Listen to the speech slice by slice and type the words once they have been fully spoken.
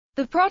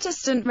The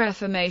Protestant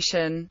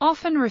Reformation,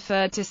 often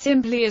referred to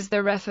simply as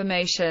the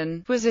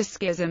Reformation, was a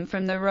schism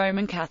from the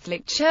Roman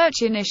Catholic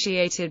Church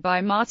initiated by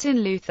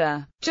Martin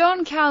Luther,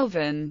 John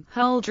Calvin,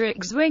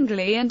 Huldrych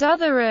Zwingli and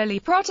other early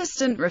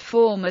Protestant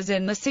reformers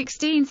in the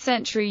 16th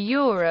century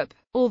Europe.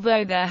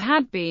 Although there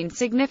had been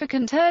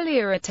significant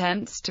earlier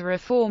attempts to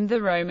reform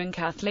the Roman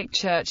Catholic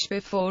Church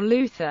before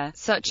Luther,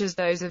 such as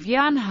those of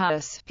Jan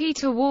Hus,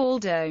 Peter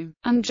Waldo,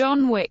 and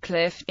John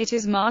Wycliffe, it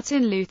is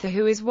Martin Luther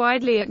who is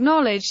widely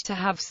acknowledged to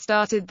have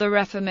started the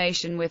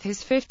Reformation with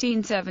his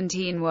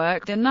 1517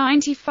 work The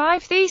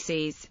 95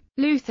 Theses.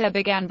 Luther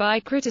began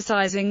by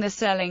criticizing the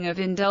selling of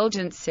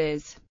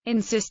indulgences,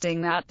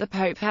 insisting that the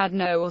Pope had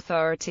no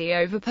authority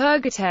over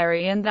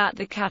purgatory and that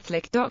the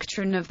Catholic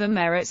doctrine of the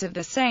merits of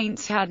the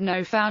saints had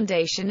no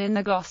foundation in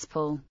the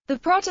Gospel. The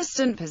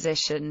Protestant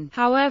position,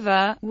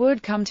 however,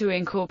 would come to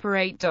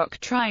incorporate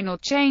doctrinal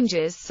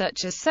changes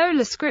such as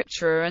sola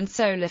scriptura and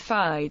sola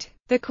fide.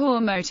 The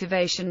core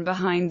motivation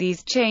behind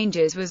these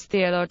changes was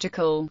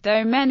theological,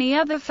 though many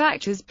other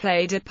factors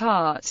played a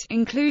part,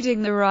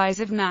 including the rise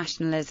of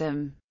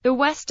nationalism, the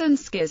Western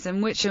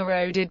Schism which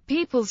eroded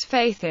people's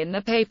faith in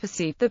the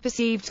papacy, the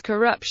perceived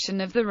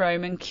corruption of the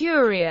Roman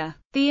Curia,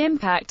 the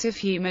impact of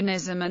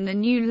humanism and the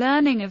new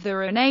learning of the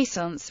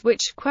Renaissance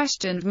which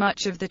questioned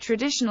much of the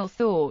traditional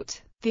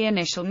thought. The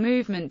initial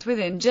movement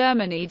within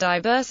Germany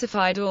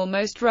diversified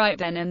almost right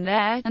then and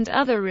there, and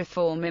other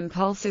reform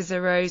impulses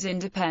arose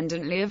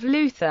independently of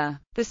Luther.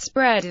 The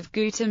spread of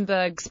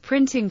Gutenberg's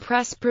printing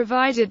press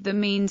provided the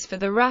means for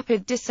the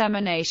rapid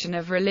dissemination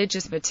of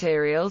religious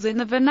materials in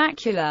the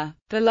vernacular.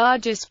 The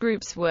largest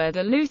groups were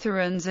the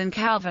Lutherans and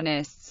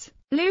Calvinists.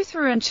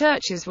 Lutheran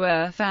churches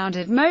were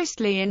founded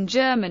mostly in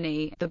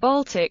Germany, the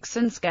Baltics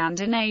and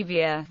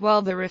Scandinavia,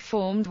 while the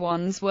Reformed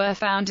ones were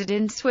founded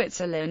in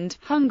Switzerland,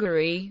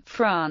 Hungary,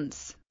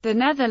 France, the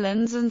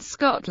Netherlands and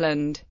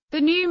Scotland. The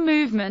new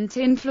movement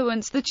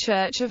influenced the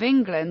Church of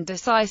England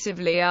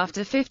decisively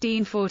after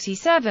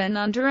 1547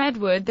 under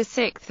Edward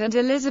VI and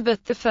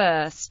Elizabeth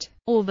I.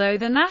 Although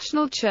the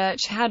national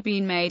church had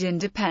been made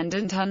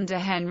independent under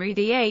Henry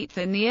VIII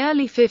in the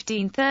early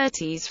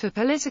 1530s for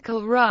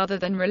political rather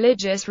than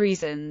religious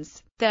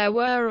reasons, there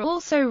were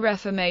also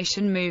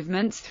Reformation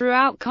movements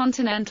throughout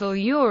continental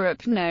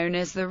Europe known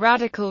as the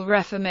Radical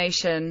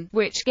Reformation,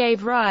 which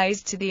gave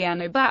rise to the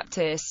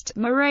Anabaptist,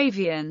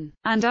 Moravian,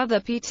 and other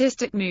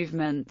Pietistic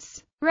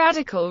movements.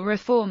 Radical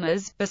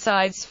reformers,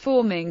 besides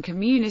forming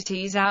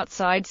communities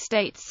outside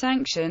state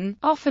sanction,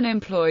 often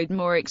employed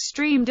more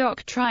extreme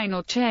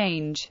doctrinal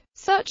change,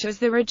 such as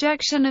the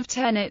rejection of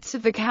tenets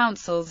of the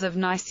Councils of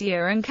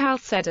Nicaea and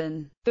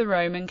Chalcedon. The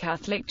Roman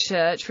Catholic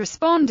Church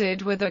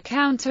responded with a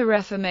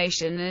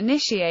counter-reformation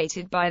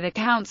initiated by the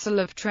Council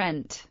of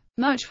Trent.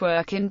 Much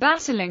work in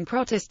battling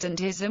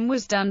Protestantism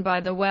was done by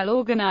the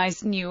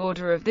well-organized New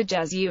Order of the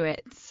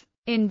Jesuits.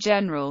 In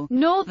general,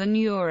 Northern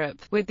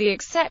Europe, with the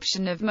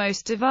exception of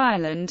most of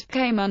Ireland,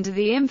 came under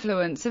the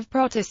influence of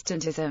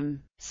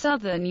Protestantism.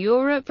 Southern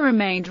Europe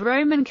remained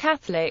Roman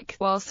Catholic,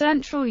 while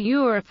Central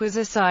Europe was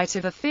a site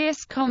of a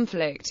fierce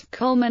conflict,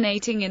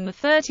 culminating in the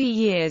 30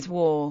 Years'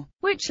 War,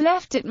 which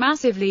left it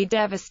massively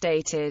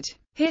devastated.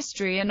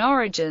 History and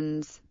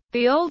origins.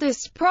 The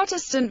oldest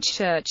Protestant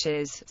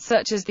churches,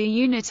 such as the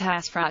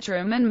Unitas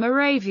Fratrum and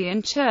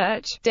Moravian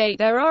Church, date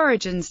their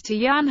origins to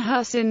Jan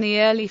Hus in the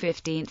early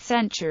 15th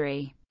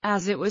century,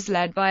 as it was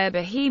led by a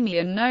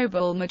Bohemian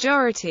noble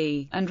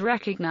majority, and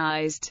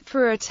recognized,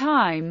 for a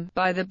time,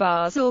 by the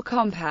Basel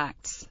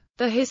Compacts.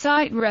 The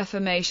Hussite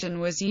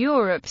Reformation was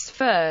Europe's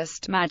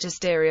first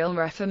magisterial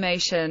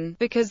reformation,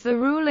 because the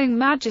ruling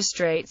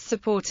magistrates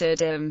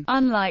supported him,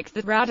 unlike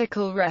the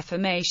Radical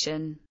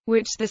Reformation,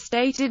 which the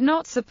state did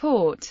not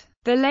support.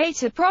 The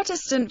later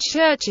Protestant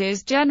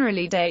churches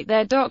generally date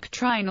their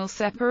doctrinal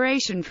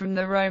separation from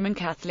the Roman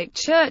Catholic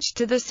Church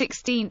to the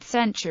 16th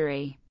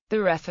century.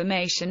 The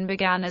Reformation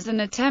began as an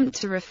attempt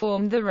to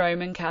reform the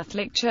Roman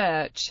Catholic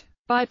Church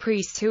by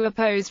priests who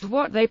opposed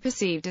what they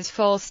perceived as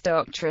false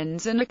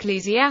doctrines and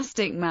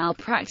ecclesiastic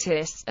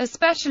malpractice,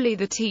 especially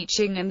the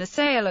teaching and the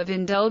sale of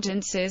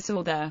indulgences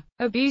or the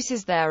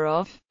abuses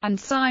thereof, and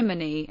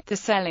simony, the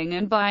selling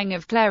and buying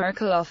of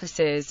clerical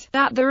offices,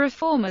 that the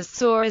reformers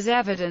saw as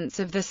evidence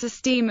of the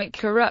systemic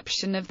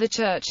corruption of the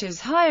Church's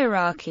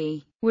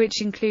hierarchy,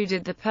 which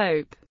included the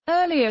Pope.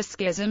 Earlier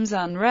schisms,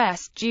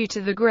 unrest due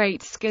to the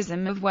Great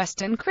Schism of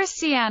Western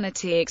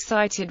Christianity,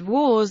 excited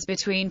wars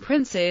between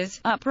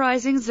princes,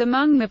 uprisings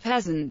among the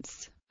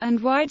peasants, and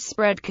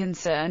widespread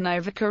concern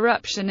over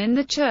corruption in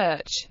the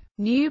Church.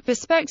 New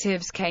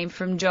perspectives came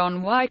from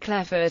John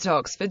Wycliffe at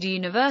Oxford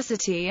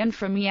University and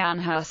from Jan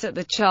Hus at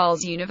the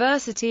Charles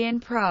University in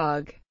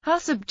Prague.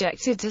 Hus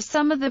objected to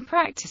some of the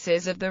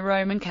practices of the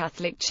Roman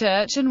Catholic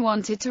Church and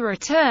wanted to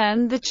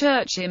return the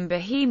Church in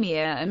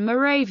Bohemia and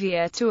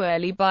Moravia to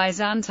early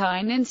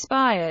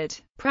Byzantine-inspired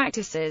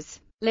practices.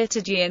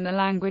 Liturgy in the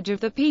language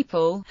of the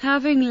people,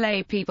 having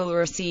lay people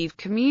receive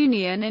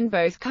communion in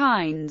both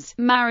kinds,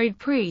 married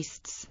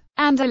priests,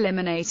 and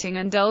eliminating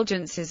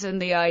indulgences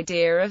and the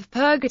idea of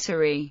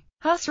purgatory.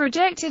 Huss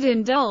rejected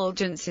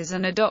indulgences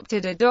and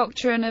adopted a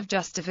doctrine of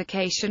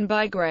justification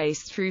by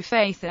grace through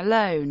faith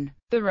alone.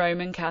 The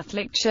Roman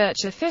Catholic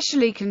Church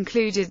officially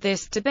concluded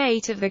this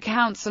debate at the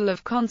Council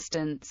of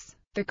Constance.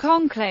 The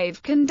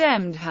conclave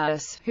condemned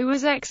Huss, who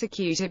was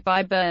executed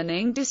by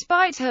burning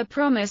despite her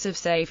promise of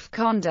safe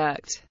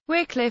conduct.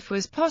 Wycliffe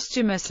was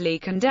posthumously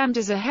condemned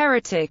as a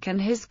heretic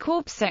and his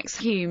corpse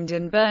exhumed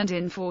and burned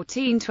in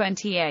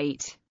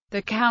 1428.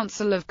 The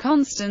Council of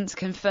Constance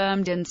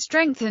confirmed and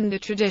strengthened a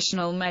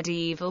traditional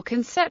medieval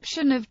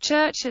conception of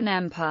church and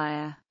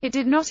empire. It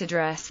did not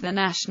address the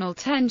national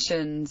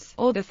tensions,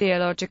 or the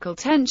theological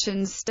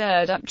tensions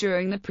stirred up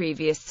during the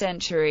previous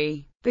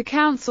century. The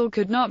council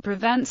could not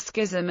prevent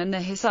schism and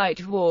the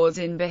Hussite wars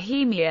in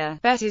Bohemia.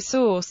 Better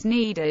source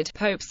needed.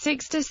 Pope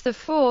Sixtus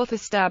IV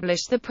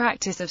established the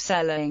practice of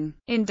selling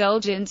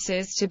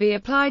indulgences to be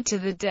applied to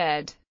the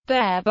dead,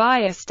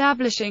 thereby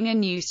establishing a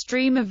new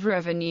stream of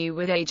revenue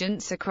with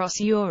agents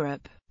across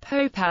Europe.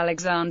 Pope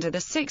Alexander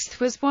VI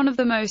was one of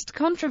the most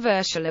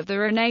controversial of the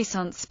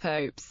Renaissance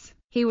popes.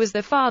 He was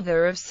the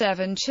father of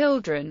 7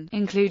 children,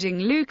 including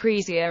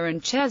Lucrezia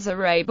and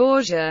Cesare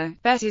Borgia.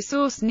 Better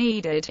source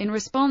needed. In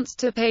response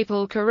to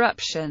papal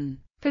corruption,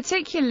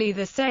 particularly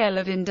the sale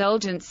of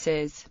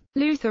indulgences,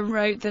 Luther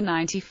wrote the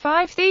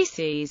 95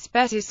 Theses.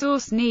 Better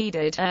source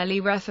needed. Early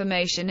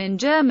Reformation in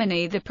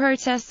Germany. The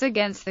protests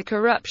against the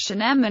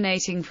corruption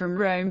emanating from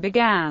Rome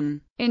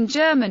began in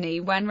Germany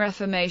when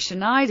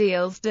Reformation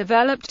ideals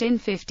developed in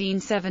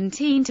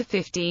 1517 to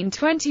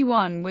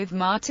 1521, with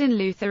Martin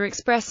Luther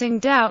expressing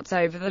doubts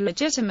over the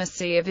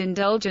legitimacy of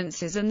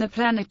indulgences and the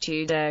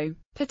plenitudo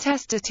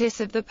potestatis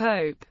of the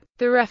Pope.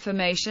 The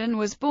Reformation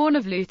was born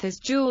of Luther's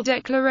dual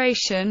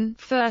declaration: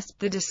 first,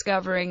 the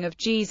discovering of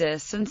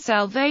Jesus and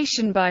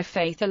salvation by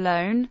faith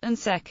alone, and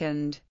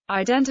second,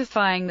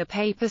 identifying the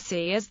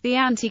papacy as the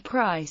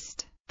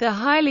Antichrist. The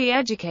highly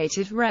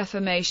educated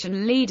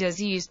Reformation leaders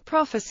used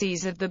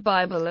prophecies of the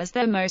Bible as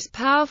their most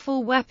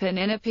powerful weapon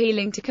in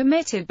appealing to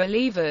committed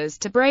believers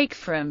to break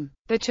from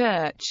the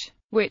Church,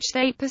 which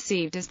they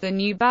perceived as the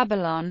New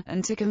Babylon,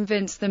 and to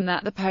convince them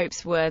that the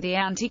popes were the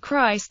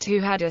Antichrist who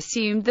had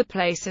assumed the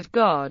place of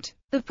God.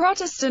 The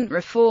Protestant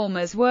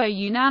Reformers were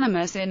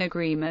unanimous in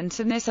agreement,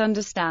 and this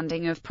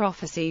understanding of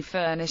prophecy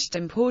furnished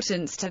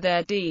importance to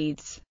their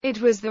deeds.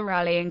 It was the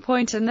rallying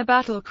point and the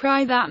battle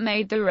cry that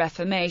made the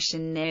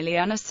Reformation nearly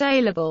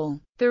unassailable.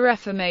 The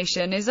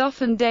Reformation is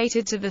often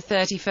dated to the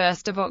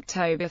 31st of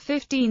October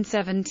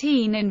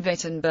 1517 in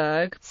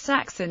Wittenberg,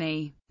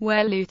 Saxony,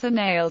 where Luther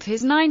nailed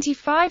his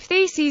 95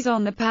 Theses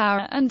on the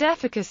power and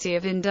efficacy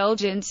of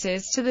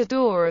indulgences to the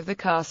door of the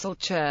castle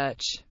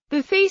church.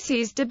 The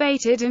Theses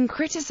debated and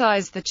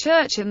criticized the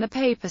Church and the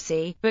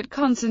papacy, but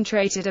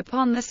concentrated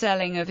upon the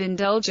selling of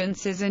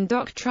indulgences and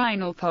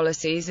doctrinal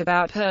policies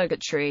about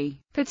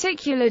purgatory,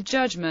 particular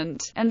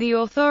judgment, and the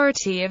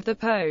authority of the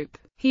Pope.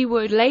 He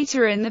would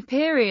later in the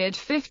period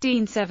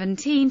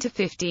 1517 to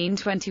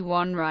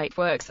 1521 write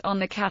works on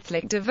the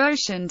Catholic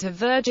devotion to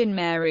Virgin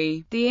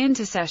Mary, the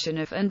intercession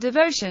of and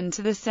devotion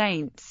to the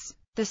saints,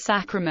 the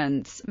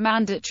sacraments,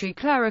 mandatory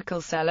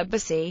clerical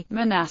celibacy,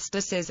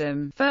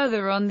 monasticism,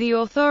 further on the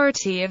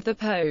authority of the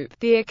Pope,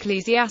 the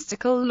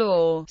ecclesiastical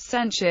law,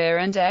 censure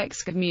and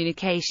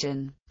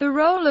excommunication, the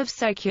role of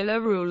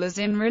secular rulers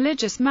in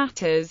religious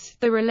matters,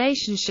 the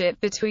relationship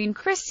between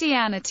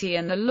Christianity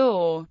and the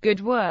law,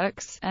 good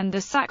works, and the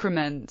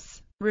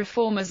sacraments.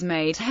 Reformers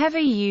made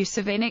heavy use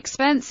of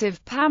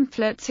inexpensive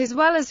pamphlets as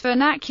well as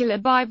vernacular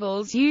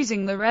Bibles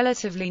using the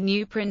relatively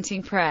new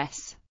printing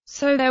press.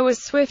 So there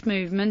was swift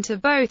movement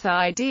of both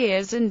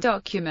ideas and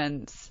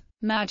documents.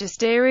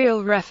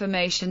 Magisterial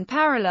Reformation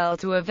parallel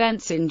to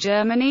events in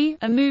Germany,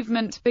 a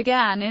movement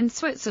began in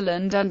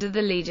Switzerland under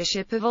the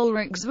leadership of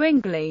Ulrich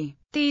Zwingli.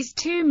 These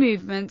two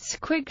movements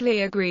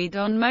quickly agreed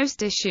on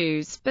most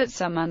issues, but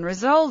some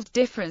unresolved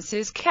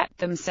differences kept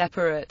them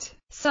separate.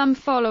 Some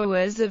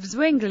followers of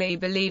Zwingli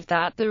believed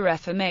that the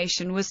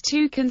Reformation was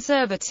too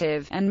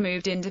conservative, and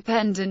moved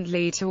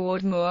independently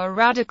toward more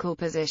radical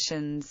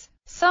positions,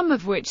 some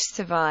of which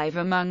survive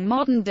among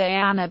modern-day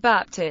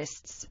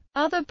Anabaptists.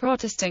 Other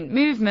Protestant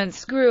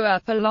movements grew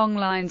up along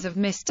lines of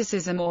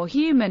mysticism or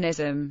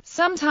humanism,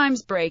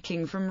 sometimes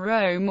breaking from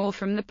Rome or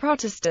from the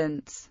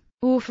Protestants,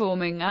 or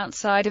forming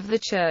outside of the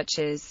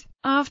churches.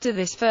 After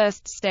this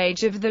first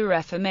stage of the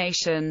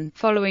Reformation,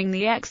 following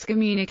the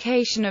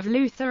excommunication of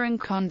Luther and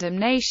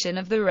condemnation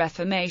of the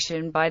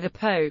Reformation by the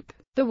Pope,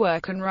 the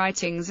work and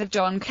writings of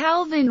John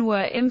Calvin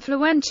were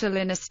influential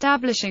in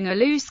establishing a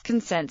loose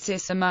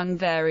consensus among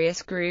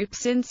various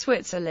groups in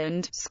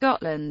Switzerland,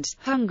 Scotland,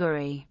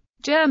 Hungary,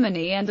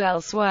 Germany and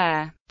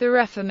elsewhere. The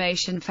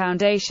Reformation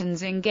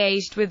foundations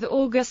engaged with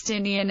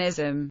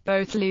Augustinianism.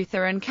 Both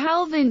Luther and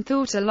Calvin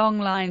thought along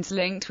lines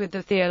linked with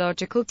the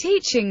theological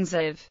teachings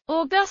of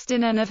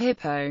Augustine and of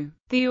Hippo.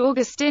 The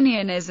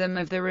Augustinianism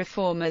of the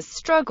Reformers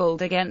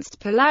struggled against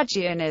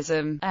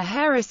Pelagianism, a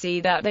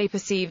heresy that they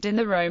perceived in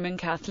the Roman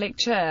Catholic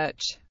Church.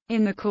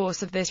 In the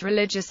course of this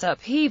religious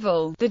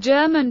upheaval, the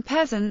German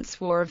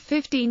Peasants' War of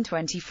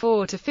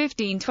 1524 to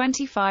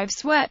 1525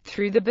 swept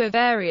through the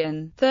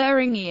Bavarian,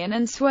 Thuringian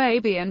and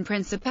Swabian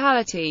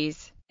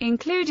principalities,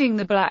 including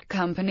the Black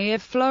Company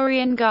of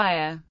Florian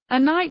Geyer, a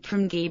knight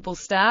from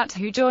Giebelstadt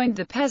who joined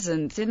the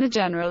peasants in the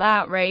general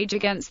outrage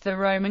against the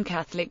Roman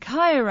Catholic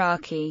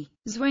hierarchy.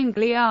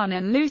 Zwinglian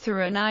and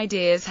Lutheran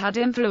ideas had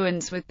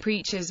influence with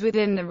preachers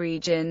within the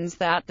regions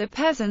that the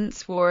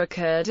Peasants' War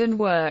occurred, and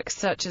works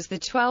such as the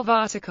 12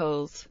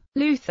 Articles.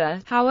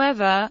 Luther,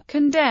 however,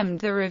 condemned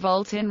the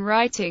revolt in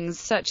writings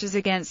such as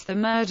Against the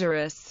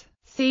Murderous,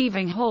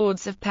 Thieving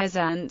Hordes of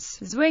Peasants.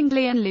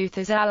 Zwingli and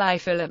Luther's ally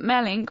Philip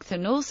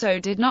Melanchthon also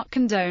did not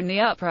condone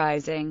the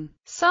uprising.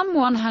 Some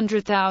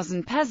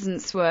 100,000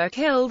 peasants were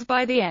killed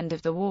by the end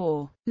of the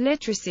war.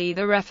 Literacy.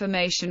 The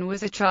Reformation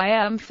was a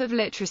triumph of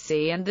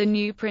literacy and the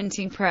new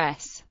printing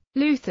press.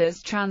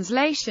 Luther's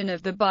translation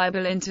of the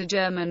Bible into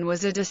German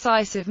was a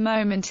decisive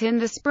moment in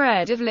the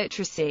spread of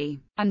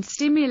literacy, and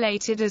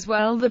stimulated as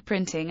well the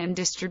printing and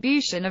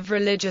distribution of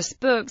religious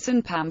books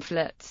and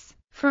pamphlets.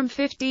 From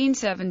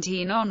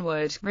 1517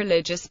 onward,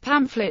 religious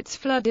pamphlets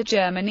flooded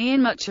Germany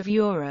and much of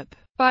Europe.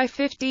 By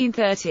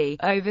 1530,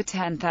 over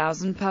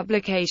 10,000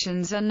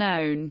 publications are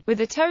known,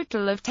 with a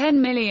total of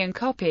 10 million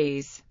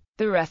copies.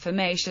 The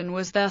Reformation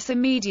was thus a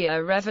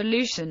media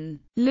revolution.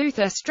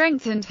 Luther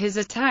strengthened his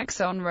attacks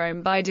on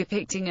Rome by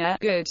depicting a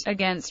good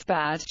against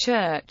bad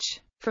church.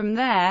 From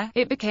there,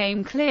 it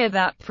became clear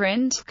that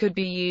print could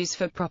be used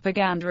for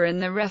propaganda in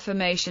the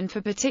Reformation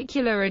for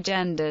particular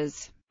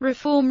agendas.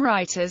 Reform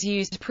writers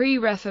used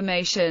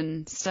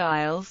pre-Reformation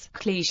styles,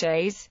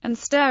 clichés, and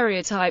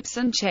stereotypes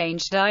and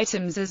changed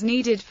items as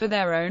needed for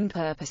their own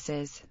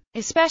purposes.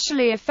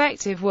 Especially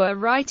effective were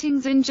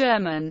writings in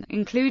German,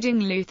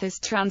 including Luther's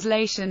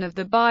translation of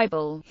the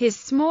Bible, his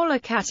smaller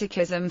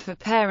catechism for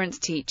parents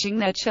teaching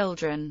their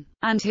children,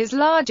 and his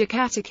larger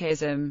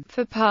catechism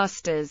for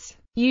pastors.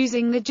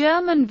 Using the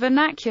German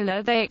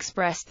vernacular, they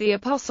expressed the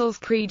Apostles'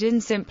 Creed in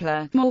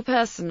simpler, more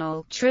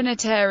personal,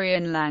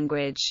 Trinitarian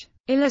language.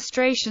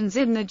 Illustrations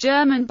in the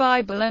German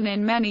Bible and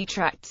in many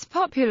tracts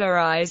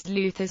popularized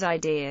Luther's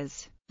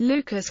ideas.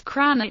 Lucas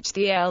Cranach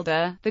the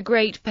Elder, the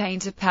great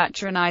painter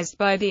patronized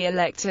by the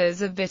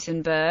electors of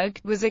Wittenberg,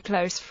 was a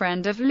close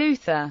friend of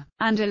Luther,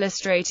 and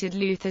illustrated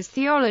Luther's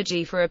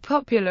theology for a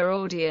popular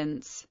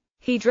audience.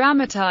 He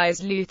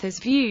dramatized Luther's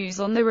views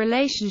on the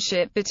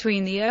relationship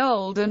between the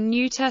Old and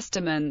New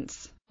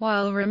Testaments,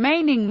 while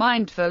remaining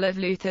mindful of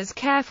Luther's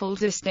careful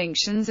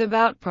distinctions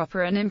about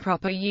proper and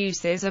improper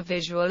uses of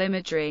visual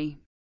imagery.